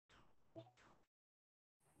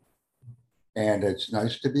And it's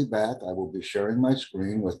nice to be back. I will be sharing my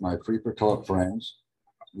screen with my Free for Talk friends.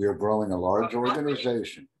 We are growing a large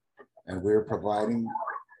organization, and we're providing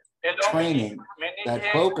training that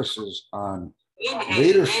focuses on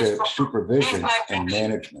leadership, supervision, and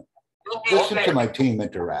management. Listen to my team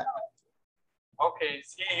interact. Okay,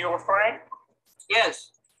 see your friend?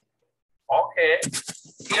 Yes. Okay.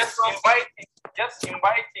 Just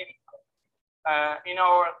invite him in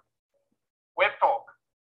our web talk.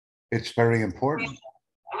 It's very important.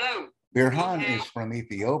 Hello. Birhan is from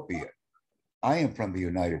Ethiopia. I am from the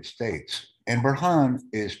United States, and Birhan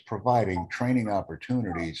is providing training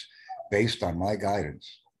opportunities based on my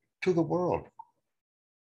guidance to the world.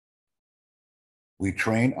 We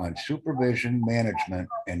train on supervision, management,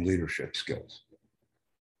 and leadership skills.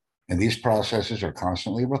 And these processes are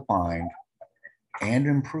constantly refined and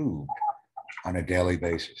improved on a daily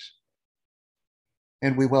basis.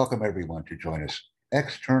 And we welcome everyone to join us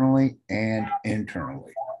externally and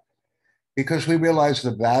internally, because we realize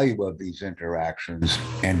the value of these interactions,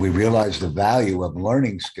 and we realize the value of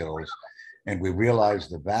learning skills, and we realize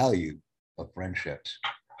the value of friendships.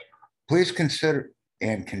 Please consider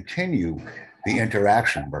and continue the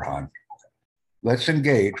interaction, Birhan. Let's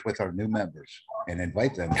engage with our new members and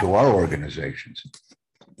invite them to our organizations.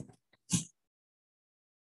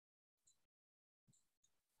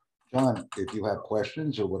 John, if you have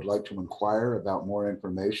questions or would like to inquire about more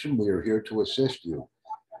information, we are here to assist you.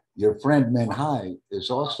 Your friend Minhai is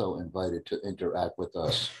also invited to interact with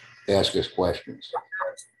us, ask us questions.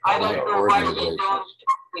 I don't know why you don't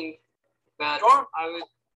think that John? I would.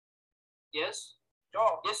 Yes?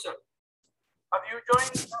 John, Yes, sir. have you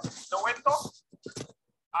joined the web talk?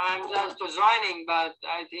 I'm just joining, but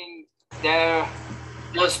I think there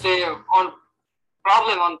just on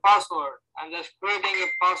problem on password. I'm just creating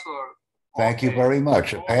a password. Thank you very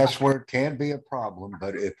much. A password can be a problem,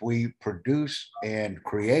 but if we produce and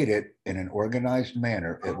create it in an organized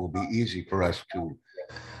manner, it will be easy for us to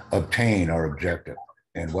obtain our objective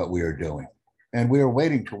and what we are doing. And we are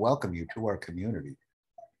waiting to welcome you to our community.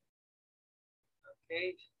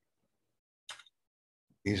 Okay.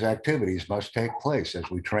 These activities must take place as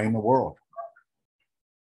we train the world.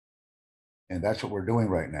 And that's what we're doing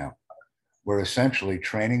right now. We're essentially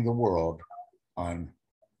training the world on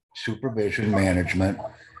supervision, management,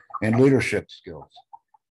 and leadership skills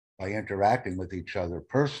by interacting with each other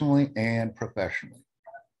personally and professionally.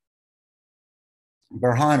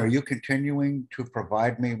 Birhan, are you continuing to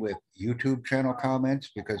provide me with YouTube channel comments?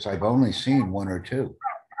 Because I've only seen one or two.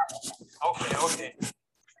 Okay.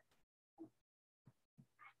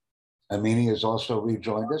 Amini has also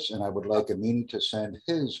rejoined us, and I would like Amini to send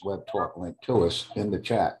his web talk link to us in the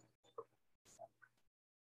chat.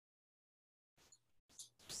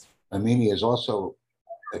 Amini is also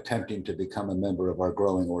attempting to become a member of our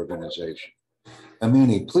growing organization.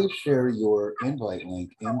 Amini, please share your invite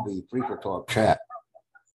link in the Free for Talk chat,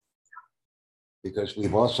 because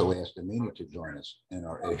we've also asked Amini to join us in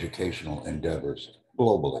our educational endeavors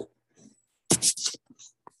globally.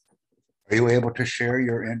 Are you able to share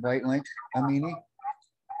your invite link, Amini?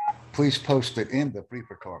 Please post it in the Free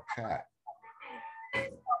for Talk chat.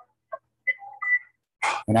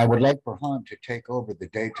 And I would like Birhan to take over the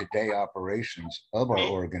day-to-day operations of our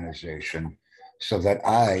organization so that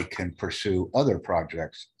I can pursue other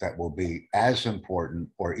projects that will be as important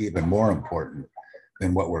or even more important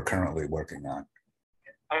than what we're currently working on.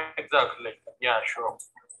 Exactly. Yeah, sure.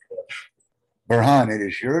 Birhan, it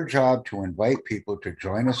is your job to invite people to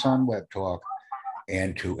join us on Web Talk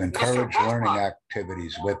and to encourage learning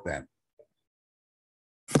activities with them.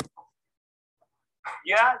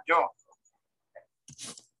 Yeah, Joe.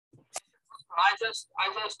 I just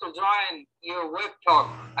joined your web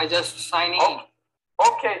talk. I just signed in.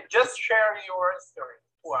 Okay, just share your story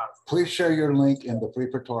to us. Please share your link in the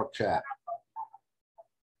Free for Talk chat.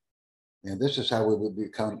 And this is how we would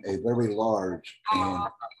become a very large and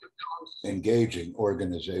engaging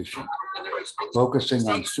organization, focusing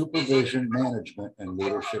on supervision, management, and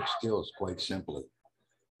leadership skills, quite simply.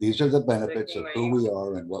 These are the benefits of who we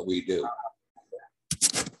are and what we do.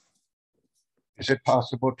 Is it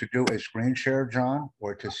possible to do a screen share, John,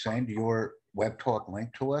 or to send your web talk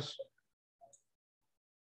link to us?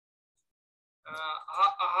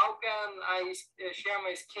 How can I share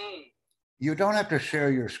my screen? You don't have to share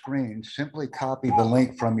your screen. Simply copy the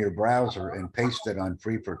link from your browser and paste it on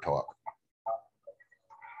Free for Talk.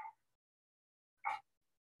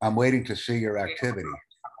 I'm waiting to see your activity.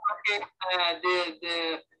 Okay,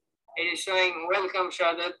 it is showing welcome,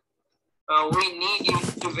 Shadat. We need you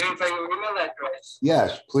to verify your email address.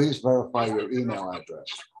 Yes, please verify your email address.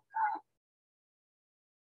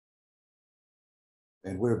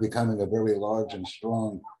 And we're becoming a very large and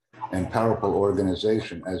strong and powerful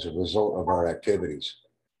organization as a result of our activities.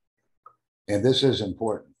 And this is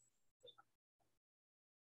important.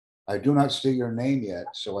 I do not see your name yet,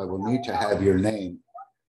 so I will need to have your name.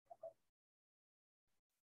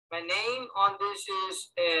 My name on this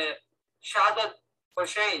is Shadat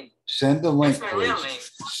Hossain. Send the link, That's my real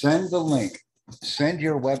please. name. Send the link. Send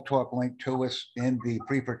your Web Talk link to us in the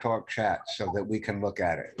Free4Talk chat so that we can look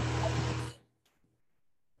at it.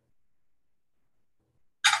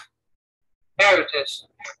 Here it is.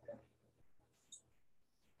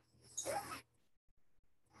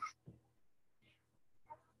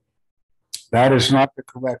 That is not the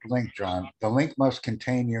correct link, John. The link must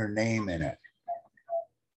contain your name in it.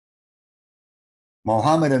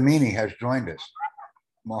 Mohammed Amini has joined us.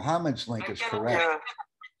 Mohammed's link is correct.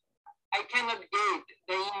 I cannot get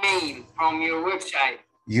the email from your website.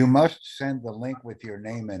 You must send the link with your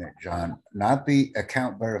name in it, John, not the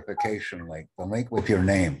account verification link, the link with your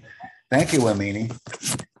name. Thank you, Amini.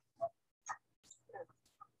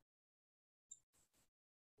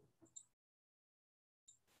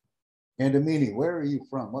 And Amini, where are you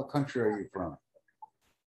from? What country are you from?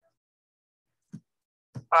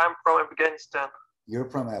 I'm from Afghanistan. You're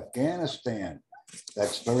from Afghanistan.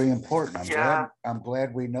 That's very important. I'm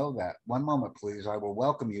glad we know that. One moment, please. I will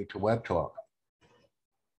welcome you to Web Talk.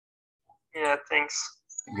 Yeah, thanks.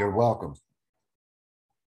 You're welcome.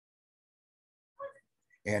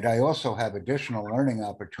 And I also have additional learning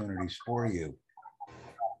opportunities for you.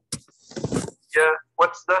 Yeah,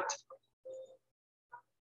 what's that?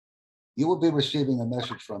 You will be receiving a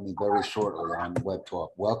message from me very shortly on Web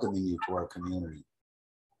Talk, welcoming you to our community.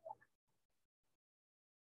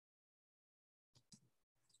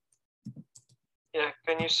 Yeah,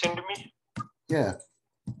 can you send me? Yeah.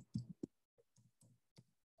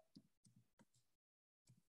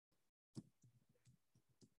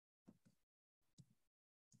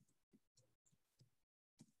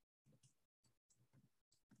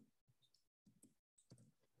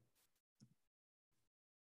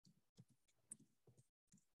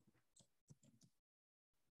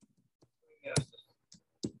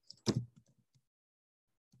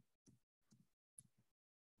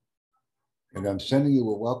 And I'm sending you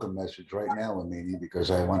a welcome message right now, Amini,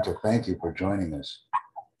 because I want to thank you for joining us.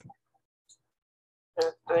 Yeah,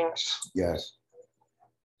 thanks. Yes.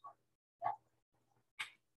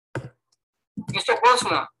 Mr.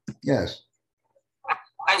 Bosma, Yes.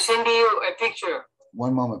 I send you a picture.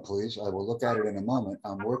 One moment, please. I will look at it in a moment.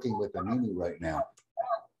 I'm working with Amini right now.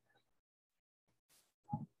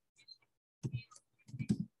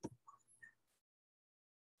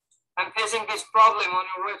 I'm facing this problem on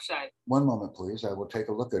your website. One moment, please. I will take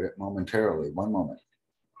a look at it momentarily. One moment.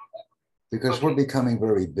 Because we're becoming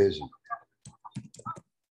very busy.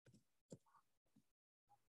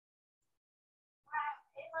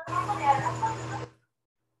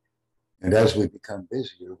 And as we become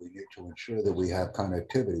busier, we need to ensure that we have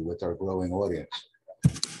connectivity with our growing audience.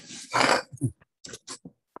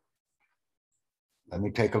 Let me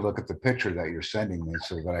take a look at the picture that you're sending me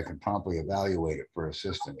so that I can promptly evaluate it for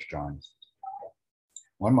assistance, John.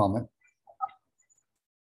 One moment.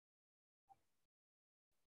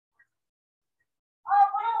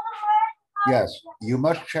 Yes, you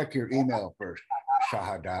must check your email first,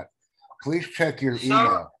 Shahadat. Please check your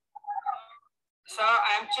email. Sir,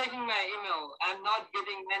 I'm checking my email. I'm not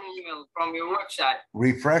getting any email from your website.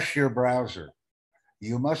 Refresh your browser.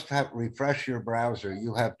 You must have refresh your browser.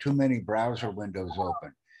 You have too many browser windows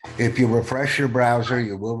open. If you refresh your browser,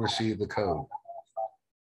 you will receive the code.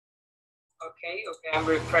 Okay, I'm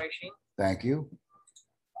refreshing. Thank you.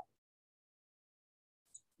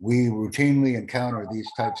 We routinely encounter these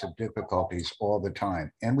types of difficulties all the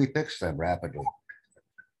time, and we fix them rapidly.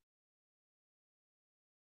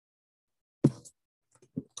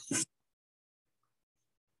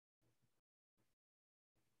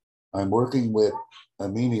 I'm working with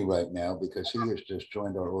Amini right now because he has just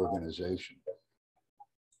joined our organization.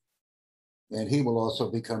 And he will also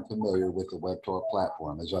become familiar with the Web Talk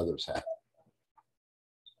platform as others have.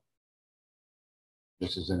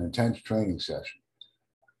 This is an intense training session.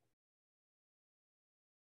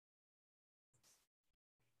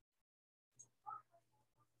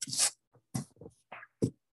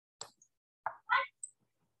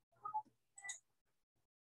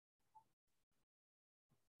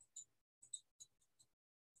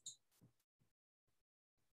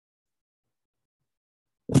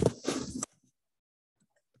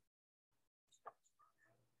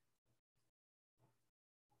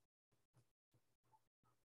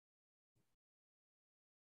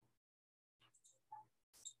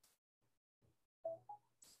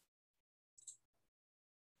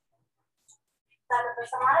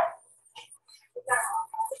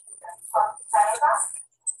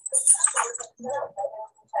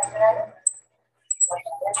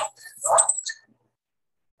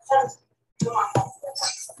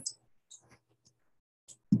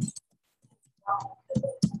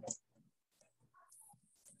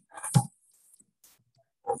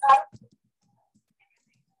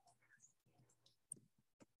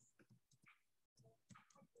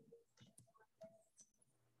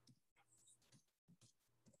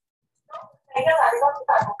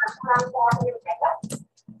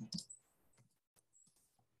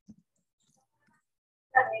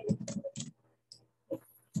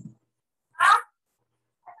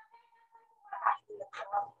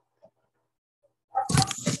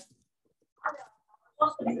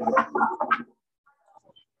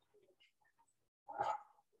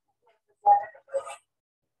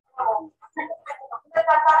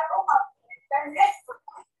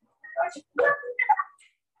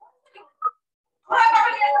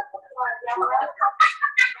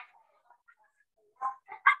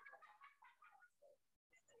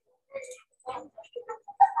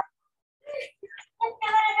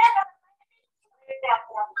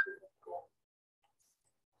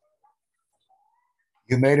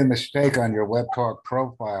 You made a mistake on your WebTalk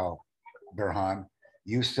profile, Berhan.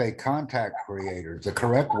 You say contact creators. The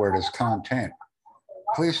correct word is content.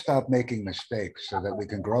 Please stop making mistakes so that we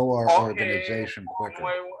can grow our organization quicker.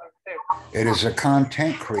 It is a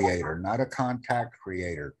content creator, not a contact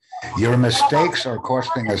creator. Your mistakes are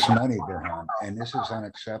costing us money, Berhan, and this is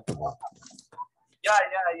unacceptable. Yeah.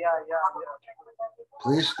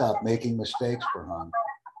 Please stop making mistakes, Berhan.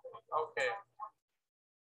 Okay.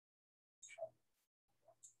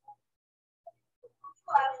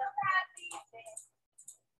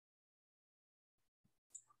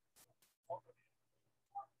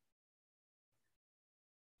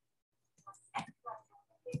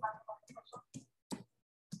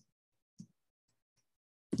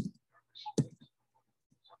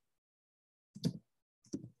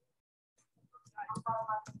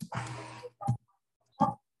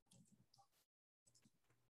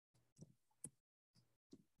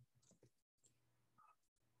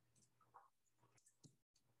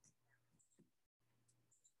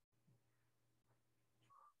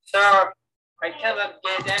 Sir, I cannot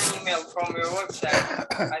get any email from your website.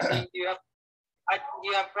 I think you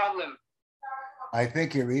have problem. I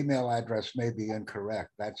think your email address may be incorrect.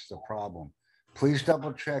 That's the problem. Please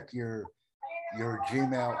double check your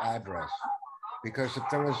Gmail address, because if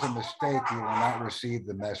there is a mistake, you will not receive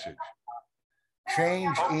the message.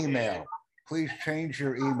 Change email. Please change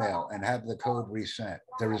your email and have the code resent.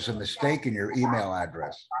 There is a mistake in your email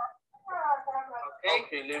address.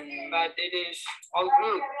 Okay, but it is all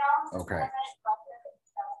good. Okay.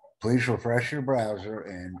 Please refresh your browser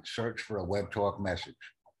and search for a WebTalk message.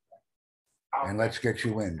 And let's get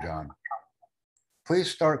you in, John.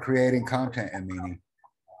 Please start creating content, Amini.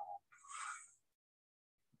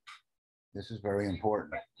 This is very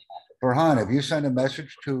important. Berhan, have you sent a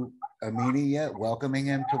message to Amini yet, welcoming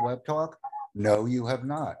him to WebTalk? No, you have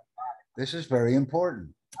not. This is very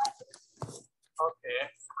important.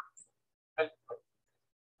 Okay.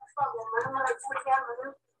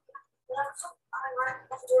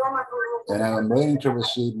 And I am waiting to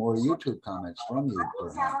receive more YouTube comments from you,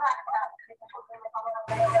 Berhan.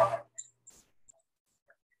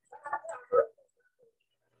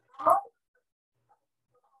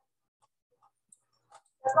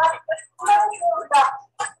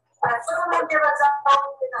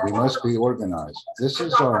 We must be organized. This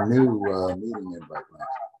is our new meeting invite link.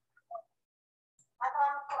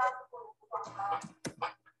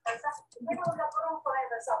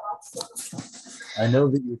 I know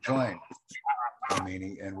that you joined,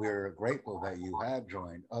 Amini, and we're grateful that you have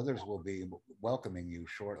joined. Others will be welcoming you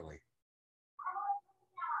shortly.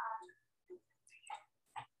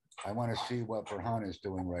 I want to see what Berhan is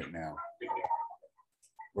doing right now.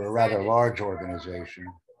 We're a rather large organization.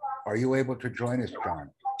 Are you able to join us,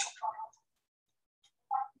 John?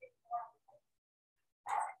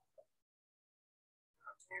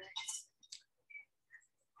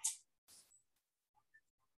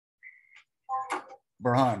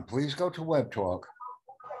 Berhan, please go to WebTalk.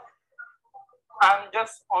 I'm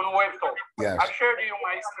just on WebTalk. Yes. I shared you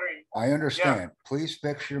my screen. I understand. Yeah. Please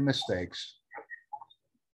fix your mistakes.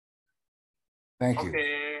 Thank you.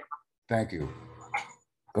 Okay. Thank you.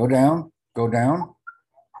 Go down. Go down.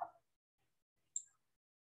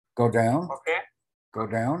 Go down. Okay. Go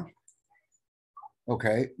down.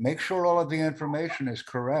 Okay. Make sure all of the information is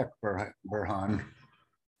correct, Berhan.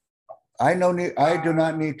 I do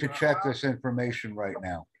not need to check this information right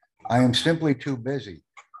now. I am simply too busy.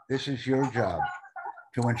 This is your job.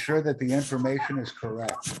 to ensure that the information is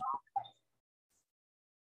correct.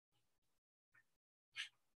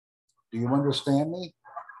 Do you understand me?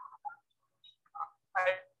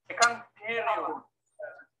 I can't hear you.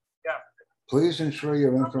 Yeah. Please ensure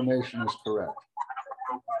your information is correct.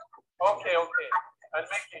 Okay, okay. I'll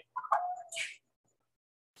make it.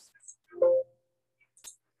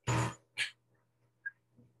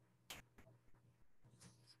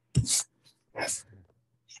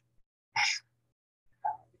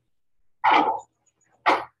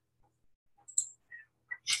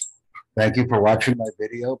 Thank you for watching my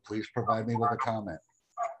video. Please provide me with a comment.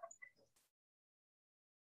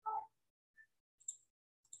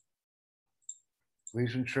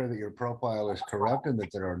 Please ensure that your profile is correct and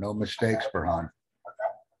that there are no mistakes, Burhan.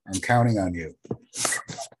 I'm counting on you.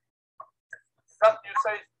 That you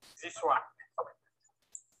say this one.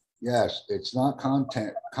 Yes, it's not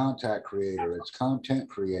contact creator, it's content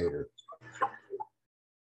creator.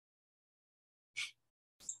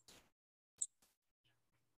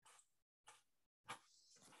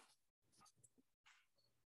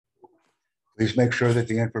 Please make sure that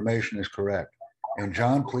the information is correct. And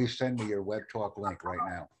John, please send me your web talk link right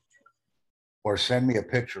now. Or send me a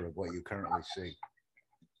picture of what you currently see.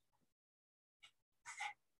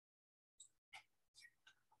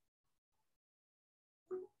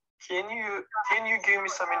 Can you give me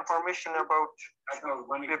some information about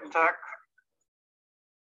WebTalk?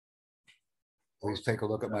 Please take a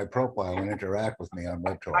look at my profile and interact with me on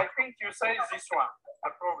web talk. I think you say this one,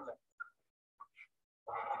 the problem.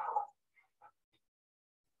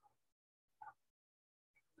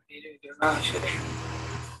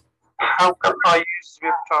 How can I use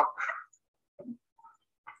WebTalk?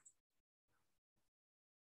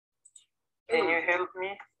 Can you help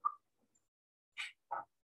me?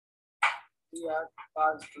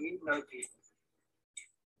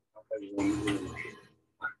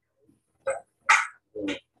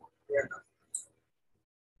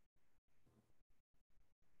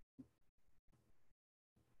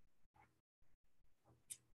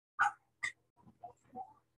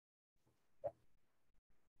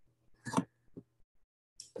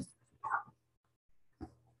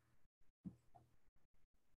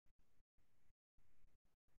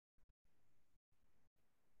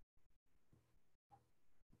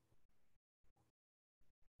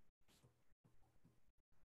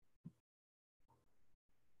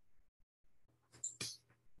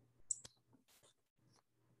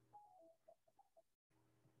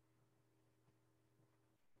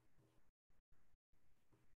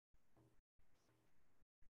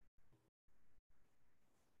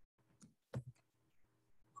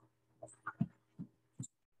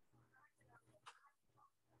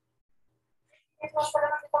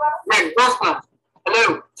 Hey, Bosman.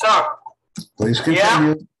 Hello, sir. Please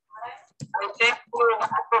continue. I check your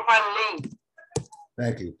profile link.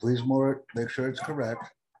 Thank you. Please make sure it's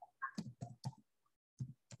correct.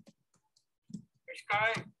 It's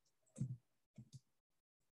correct.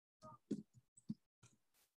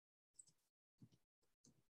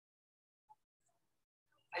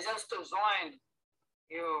 I just joined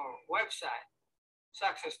your website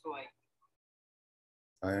successfully.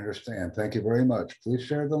 I understand. Thank you very much. Please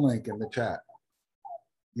share the link in the chat.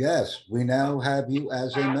 Yes, we now have you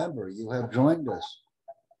as a member. You have joined us.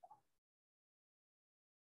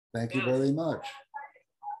 Thank you very much.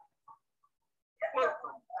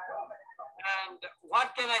 And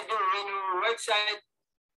what can I do in your website?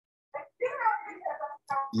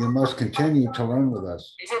 You must continue to learn with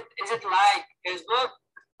us. Is it like Facebook?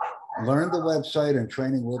 Learn the website and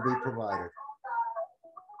training will be provided.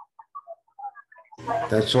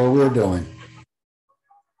 That's all we're doing.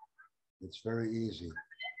 It's very easy.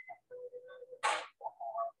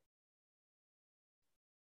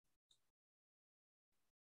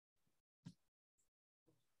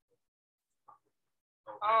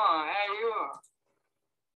 Oh, here you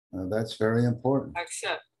are. That's very important.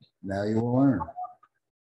 Accept. Now you will learn.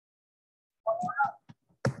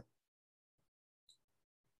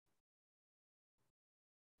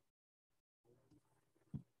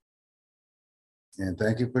 And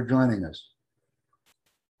thank you for joining us.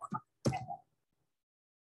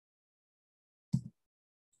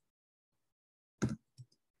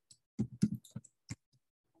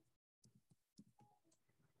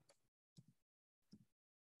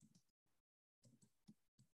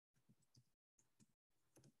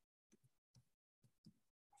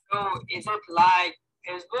 So is it like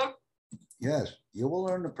Facebook? Yes, you will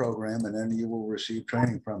learn the program and then you will receive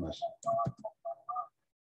training from us.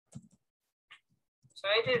 So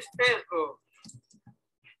it is Facebook.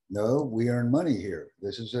 No, we earn money here.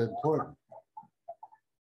 This is important.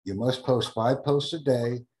 You must post 5 posts a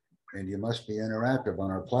day, and you must be interactive on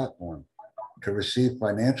our platform to receive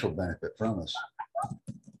financial benefit from us.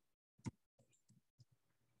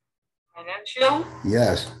 Financial?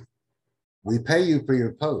 Yes. We pay you for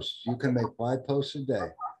your posts. You can make 5 posts a day.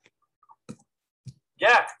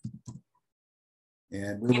 Yeah.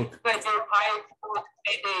 And we will, If I do 5 posts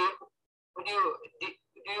a day, do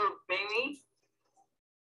you pay me?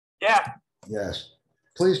 Yeah. yes.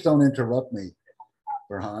 Please don't interrupt me,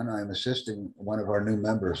 Burhan. I'm assisting one of our new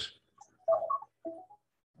members.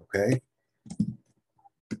 Okay?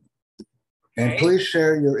 And Okay. please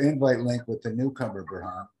share your invite link with the newcomer,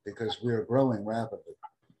 Burhan, because we are growing rapidly.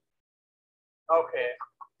 Okay.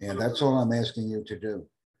 And that's all I'm asking you to do.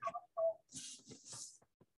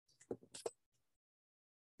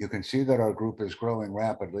 You can see that our group is growing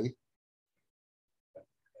rapidly.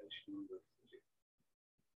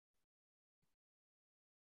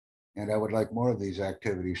 And I would like more of these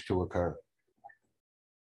activities to occur.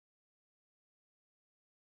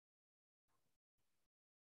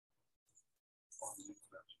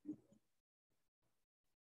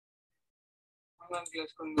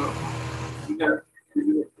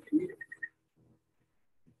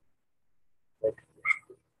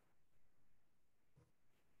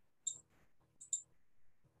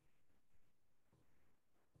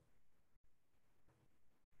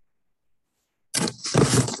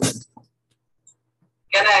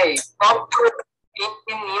 Can I talk to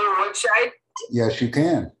in your website? Yes, you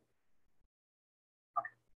can.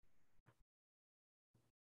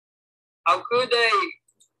 How could I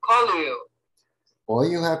call you? All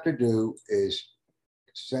you have to do is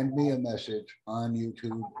send me a message on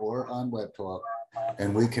YouTube or on Web Talk,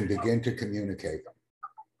 and we can begin to communicate.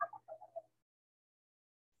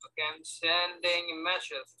 Okay, I'm sending a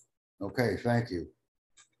message. Okay, thank you.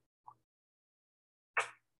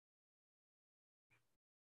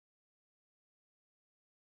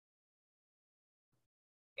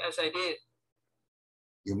 Yes, I did.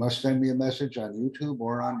 You must send me a message on YouTube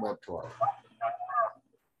or on Web Talk.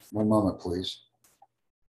 One moment, please.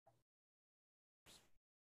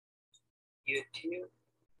 YouTube.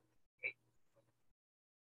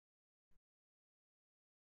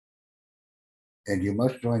 And you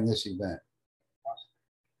must join this event.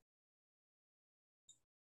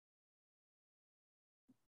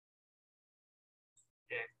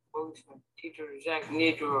 Teacher Zach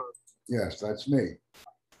Network. Yes, that's me.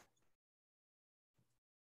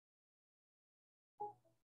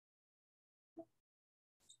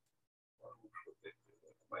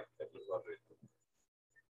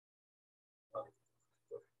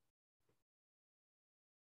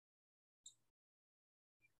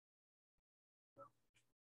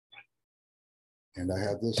 And I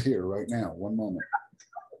have this here right now. One moment.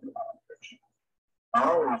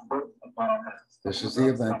 This is the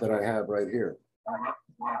event that I have right here.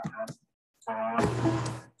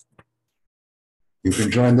 You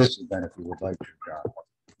can join this event if you would like to,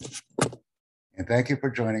 John. And thank you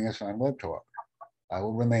for joining us on Web Talk. I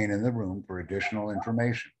will remain in the room for additional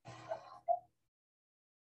information.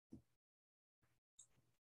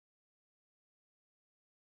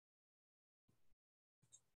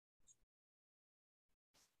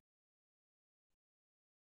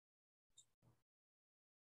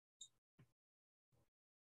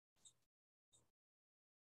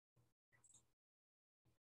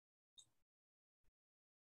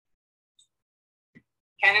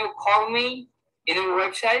 Can you call me in your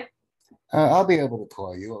website? I'll be able to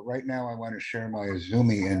call you. Right now, I want to share my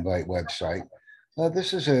Azumi invite website.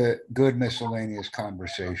 This is a good miscellaneous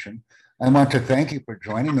conversation. I want to thank you for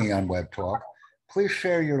joining me on Web Talk. Please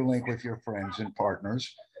share your link with your friends and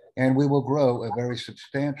partners, and we will grow a very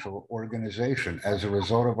substantial organization as a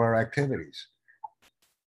result of our activities.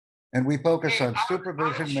 And we focus on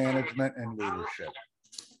supervision, management, and leadership.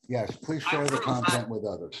 Yes, please share the content with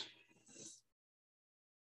others.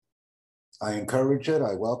 I encourage it,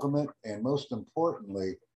 I welcome it, and most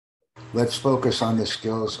importantly, let's focus on the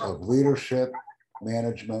skills of leadership,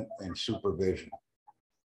 management, and supervision,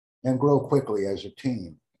 and grow quickly as a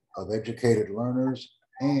team of educated learners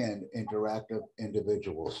and interactive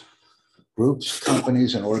individuals. Groups,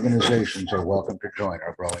 companies, and organizations are welcome to join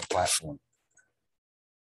our growing platform.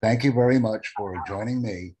 Thank you very much for joining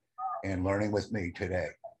me and learning with me today.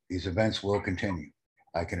 These events will continue,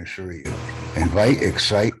 I can assure you. Invite,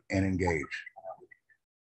 excite, and engage.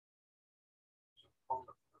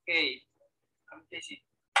 Okay, I'm busy.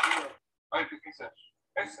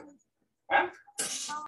 Excellent. Huh?